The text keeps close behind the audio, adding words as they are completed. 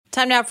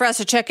Time now for us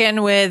to check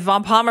in with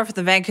Vaughn Palmer from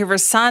the Vancouver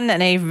Sun.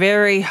 And a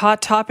very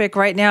hot topic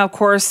right now, of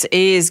course,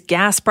 is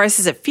gas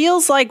prices. It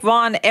feels like,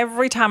 Vaughn,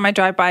 every time I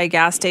drive by a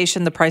gas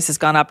station, the price has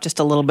gone up just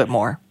a little bit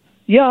more.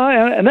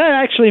 Yeah, and that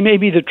actually may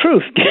be the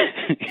truth,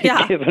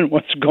 given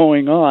what's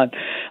going on.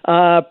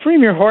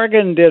 Premier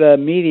Horgan did a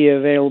media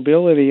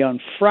availability on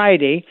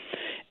Friday,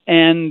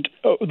 and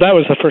that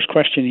was the first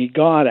question he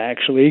got,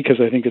 actually, because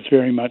I think it's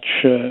very much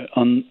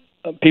on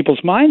people's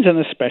minds, and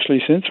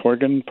especially since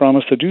Horgan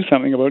promised to do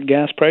something about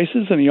gas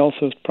prices, and he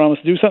also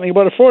promised to do something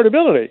about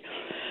affordability.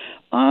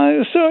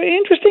 So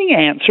interesting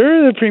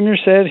answer. The Premier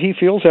said he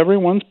feels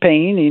everyone's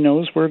pain. He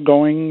knows we're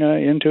going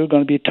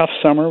to be a tough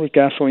summer with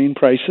gasoline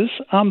prices.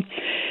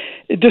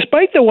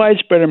 Despite the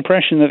widespread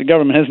impression that the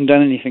government hasn't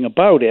done anything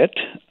about it,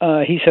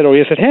 he said, oh,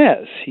 yes, it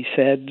has. He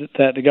said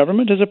that the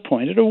government has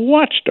appointed a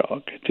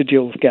watchdog to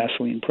deal with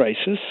gasoline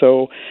prices.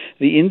 So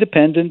the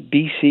independent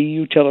BC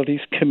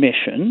Utilities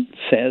Commission,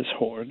 says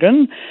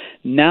Horgan,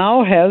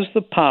 now has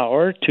the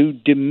power to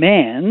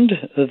demand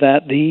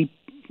that the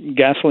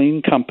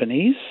gasoline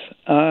companies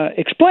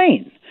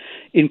explain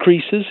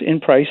increases in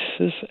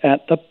prices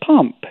at the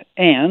pump.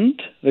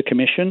 And the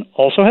Commission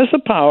also has the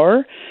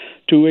power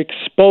to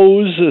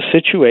expose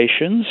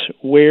situations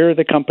where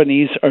the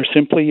companies are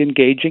simply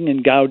engaging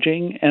in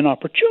gouging and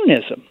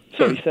opportunism.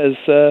 So he says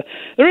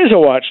there is a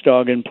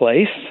watchdog in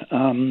place.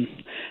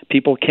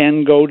 People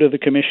can go to the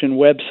Commission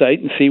website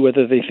and see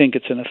whether they think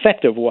it's an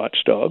effective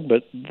watchdog,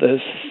 but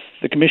the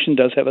Commission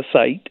does have a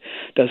site,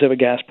 does have a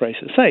gas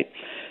prices site.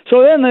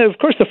 So then, of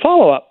course, the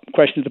follow-up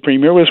question to the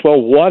Premier was,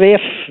 well, what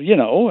if,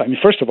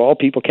 first of all,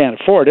 people can't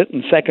afford it,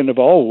 and second of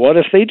all, what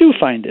if they do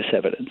find this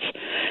evidence?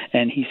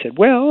 And he said,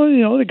 well,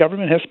 the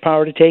government has the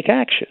power to take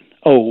action.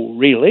 Oh,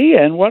 really?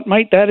 And what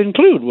might that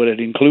include? Would it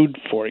include,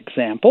 for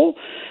example,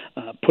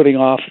 putting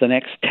off the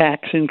next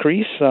tax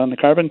increase on the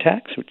carbon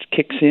tax, which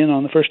kicks in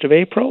on the 1st of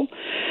April?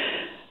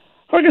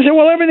 Horgan said,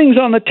 well, everything's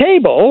on the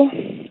table.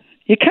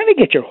 You kind of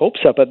get your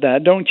hopes up at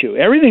that, don't you?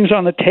 Everything's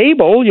on the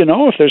table.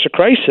 If there's a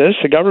crisis,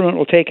 the government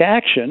will take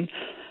action.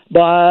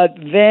 But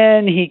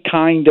then he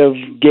kind of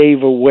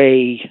gave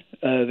away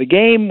the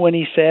game when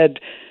he said,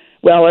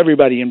 well,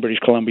 everybody in British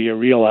Columbia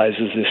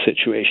realizes this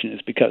situation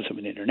is because of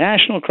an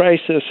international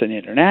crisis and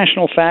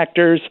international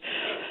factors.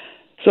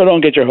 So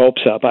don't get your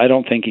hopes up. I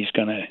don't think he's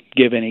going to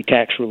give any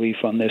tax relief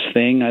on this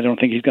thing. I don't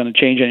think he's going to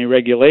change any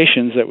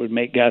regulations that would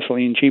make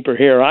gasoline cheaper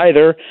here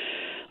either.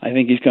 I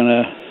think he's going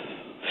to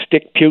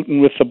stick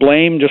Putin with the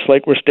blame, just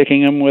like we're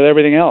sticking him with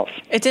everything else.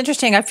 It's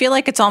interesting. I feel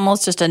like it's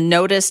almost just a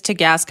notice to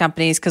gas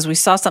companies, because we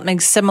saw something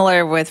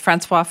similar with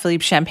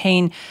Francois-Philippe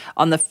Champagne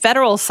on the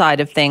federal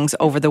side of things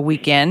over the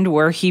weekend,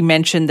 where he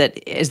mentioned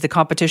that as the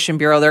Competition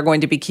Bureau, they're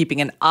going to be keeping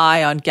an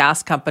eye on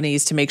gas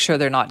companies to make sure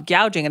they're not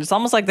gouging. And it's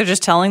almost like they're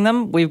just telling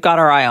them, we've got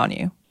our eye on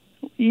you.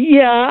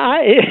 Yeah,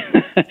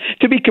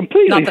 to be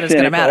completely not that it's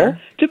going to matter.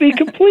 To be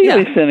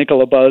completely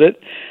cynical about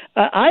it,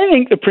 I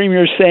think the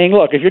Premier's saying,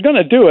 look, if you're going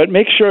to do it,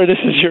 make sure this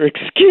is your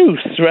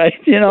excuse, right?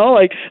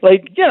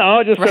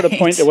 Just sort of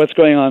point to what's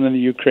going on in the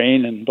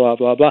Ukraine and blah,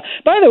 blah, blah.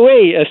 By the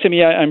way,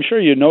 Simi, I'm sure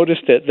you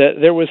noticed it, that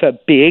there was a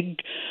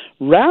big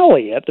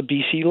rally at the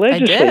BC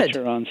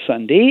legislature on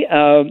Sunday.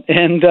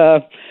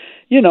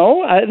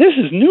 This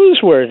is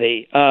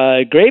newsworthy.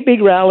 Great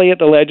big rally at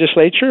the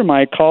legislature.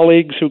 My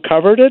colleagues who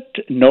covered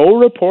it, no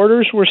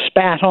reporters were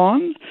spat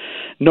on.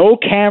 No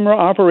camera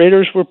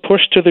operators were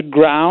pushed to the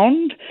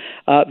ground.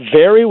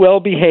 Very well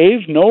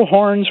behaved. No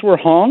horns were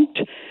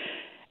honked.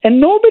 And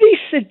nobody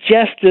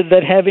suggested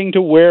that having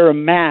to wear a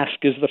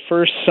mask is the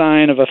first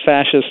sign of a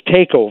fascist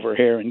takeover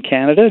here in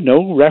Canada.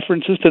 No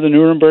references to the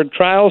Nuremberg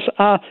trials.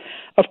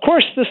 Of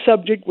course, the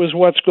subject was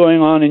what's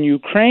going on in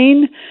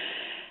Ukraine.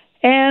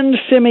 And,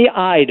 Simi,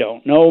 I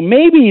don't know,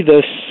 maybe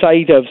the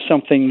sight of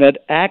something that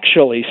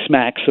actually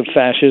smacks of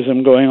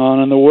fascism going on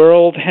in the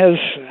world has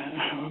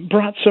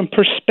brought some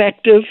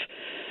perspective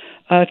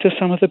to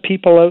some of the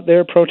people out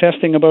there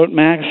protesting about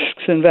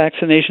masks and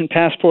vaccination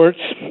passports,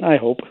 I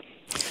hope.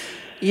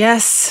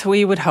 Yes,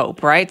 we would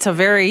hope, right? So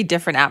very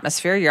different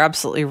atmosphere. You're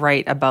absolutely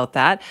right about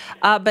that.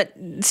 But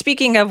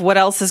speaking of what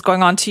else is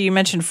going on too, you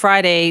mentioned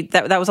Friday.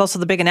 That was also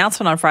the big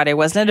announcement on Friday,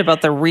 wasn't it,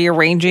 about the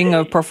rearranging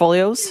of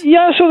portfolios?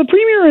 Yeah, so the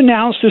Premier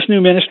announced this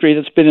new ministry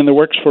that's been in the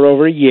works for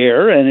over a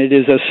year, and it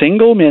is a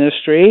single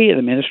ministry,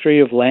 the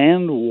Ministry of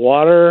Land,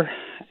 Water,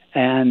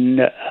 and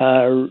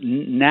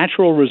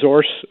Natural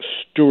Resource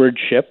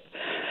Stewardship.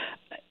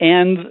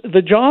 And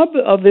the job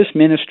of this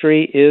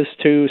ministry is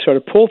to sort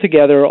of pull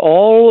together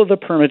all of the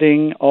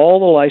permitting, all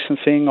the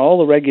licensing, all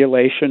the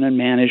regulation and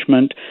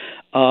management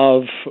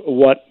of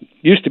what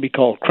used to be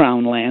called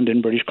Crown land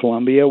in British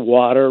Columbia,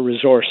 water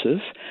resources,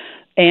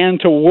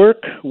 and to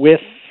work with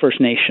First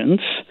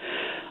Nations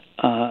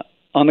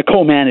on the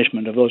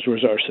co-management of those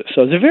resources.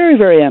 So it's a very,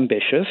 very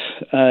ambitious,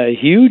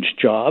 huge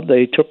job.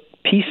 They took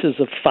pieces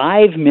of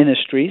 5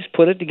 ministries,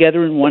 put it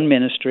together in one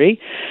ministry,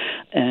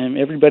 and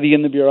everybody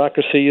in the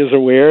bureaucracy is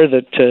aware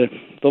that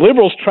the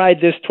Liberals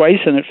tried this twice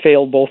and it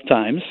failed both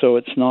times, so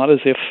it's not as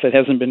if it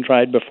hasn't been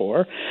tried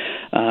before.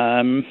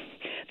 The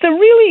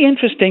really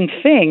interesting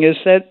thing is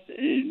that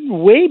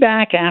way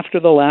back after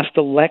the last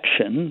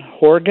election,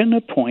 Horgan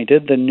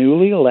appointed the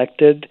newly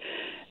elected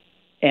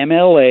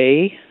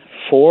MLA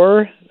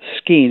for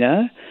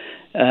Stakeen,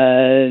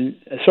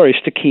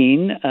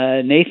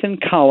 Nathan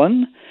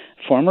Cullen,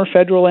 former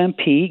federal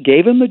MP,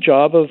 gave him the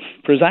job of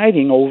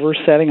presiding over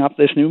setting up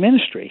this new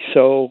ministry.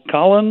 So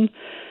Cullen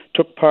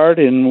took part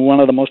in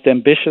one of the most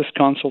ambitious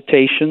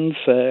consultations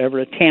ever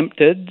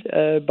attempted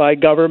by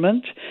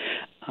government,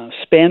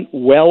 spent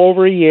well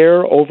over a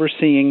year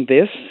overseeing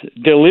this,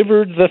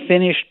 delivered the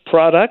finished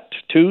product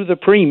to the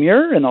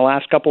Premier in the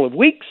last couple of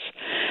weeks,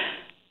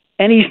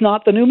 and he's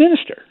not the new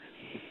minister.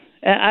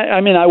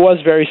 I mean, I was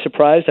very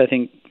surprised. I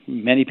think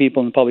many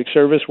people in the public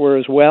service were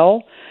as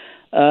well.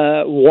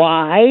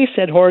 Why,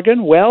 said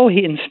Horgan? Well,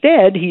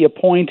 instead he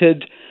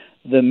appointed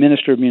the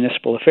Minister of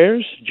Municipal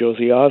Affairs,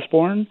 Josie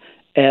Osborne,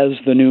 as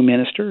the new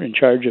minister in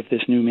charge of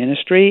this new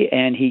ministry,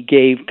 and he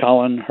gave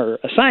Cullen her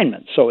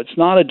assignment. So it's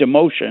not a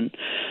demotion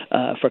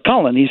for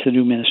Cullen. He's the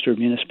new Minister of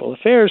Municipal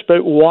Affairs.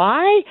 But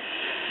why?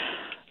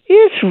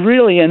 It's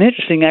really an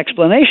interesting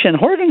explanation.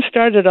 Horgan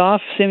started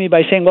off, Simi,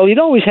 by saying, well, he'd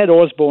always had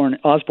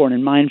Osborne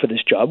in mind for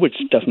this job, which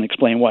doesn't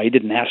explain why he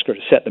didn't ask her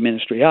to set the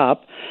ministry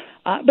up.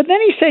 But then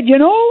he said,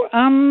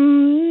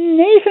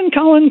 Nathan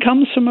Cullen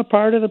comes from a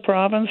part of the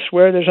province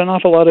where there's an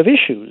awful lot of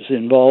issues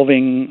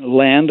involving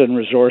land and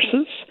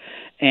resources,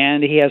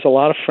 and he has a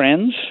lot of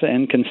friends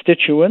and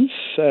constituents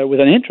with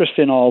an interest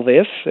in all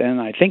this,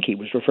 and I think he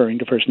was referring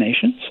to First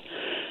Nations.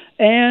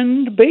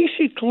 And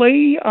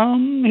basically,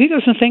 he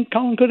doesn't think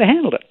Cullen could have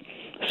handled it.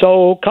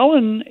 So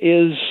Cullen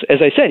is,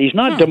 as I said, he's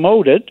not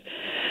demoted.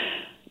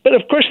 But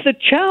of course, the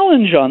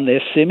challenge on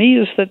this, Simi,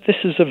 is that this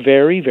is a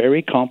very,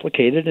 very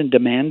complicated and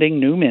demanding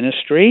new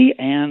ministry,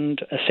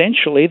 and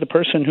essentially the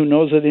person who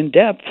knows it in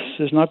depth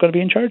is not going to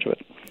be in charge of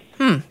it.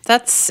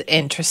 That's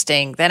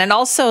interesting then. And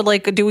also,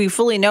 do we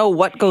fully know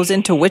what goes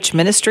into which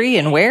ministry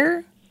and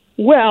where?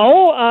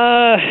 Well,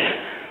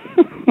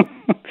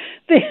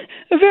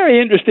 a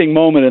very interesting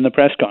moment in the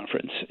press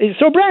conference.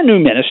 So, brand new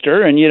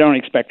minister, and you don't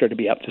expect her to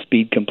be up to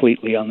speed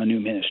completely on the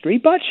new ministry,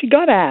 but she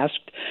got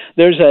asked.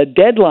 There's a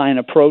deadline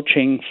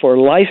approaching for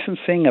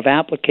licensing of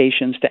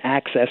applications to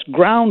access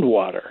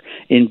groundwater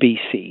in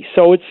BC.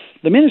 So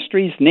the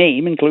ministry's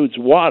name includes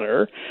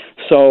water,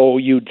 so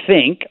you'd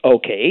think,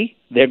 okay,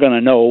 they're going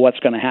to know what's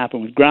going to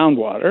happen with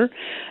groundwater.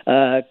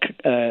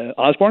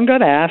 Osborne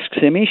got asked,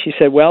 Simi, she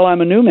said, well,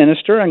 I'm a new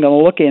minister, I'm going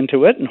to look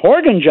into it. And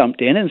Horgan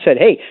jumped in and said,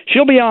 hey,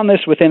 she'll be on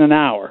this within an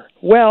hour.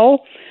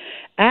 Well,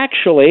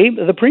 actually,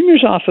 the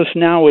Premier's office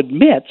now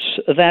admits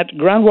that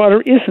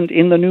groundwater isn't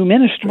in the new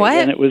ministry. What?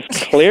 And it was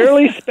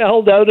clearly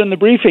spelled out in the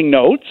briefing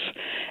notes.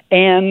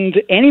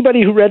 And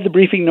anybody who read the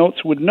briefing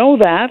notes would know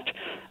that.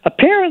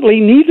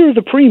 Apparently, neither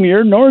the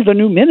Premier nor the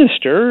new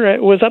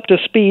minister was up to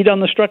speed on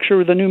the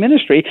structure of the new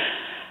ministry.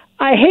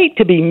 I hate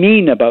to be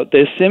mean about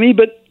this, Simi,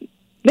 but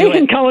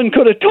Nathan Cullen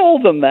could have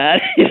told them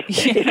that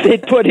if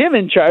they'd put him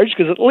in charge,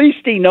 because at least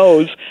he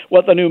knows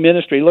what the new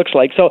ministry looks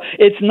like. So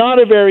it's not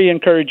a very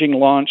encouraging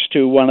launch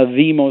to one of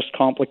the most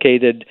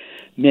complicated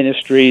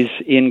ministries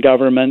in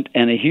government,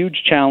 and a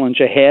huge challenge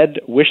ahead.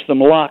 Wish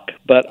them luck,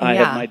 but I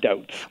have my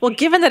doubts. Well,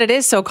 given that it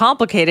is so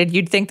complicated,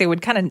 you'd think they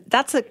would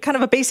that's a kind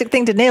of a basic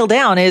thing to nail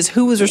down, is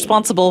who is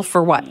responsible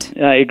for what.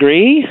 I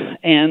agree.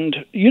 And,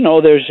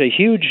 there's a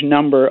huge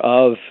number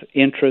of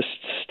interests,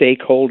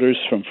 stakeholders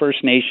from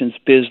First Nations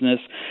business,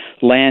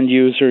 land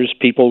users,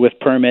 people with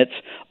permits,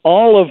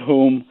 all of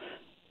whom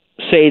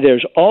say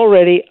there's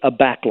already a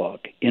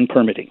backlog in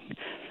permitting.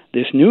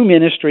 This new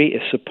ministry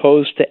is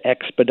supposed to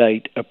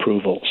expedite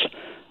approvals.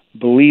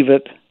 Believe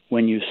it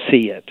when you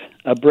see it.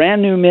 A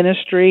brand new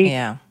ministry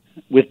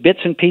with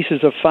bits and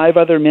pieces of 5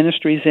 other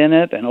ministries in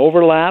it and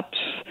overlaps,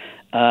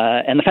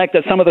 and the fact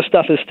that some of the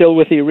stuff is still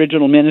with the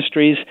original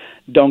ministries,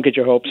 don't get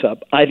your hopes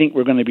up. I think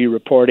we're going to be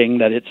reporting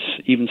that it's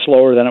even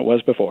slower than it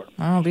was before.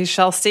 Oh, we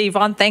shall see.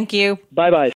 Vaughn, thank you. Bye-bye.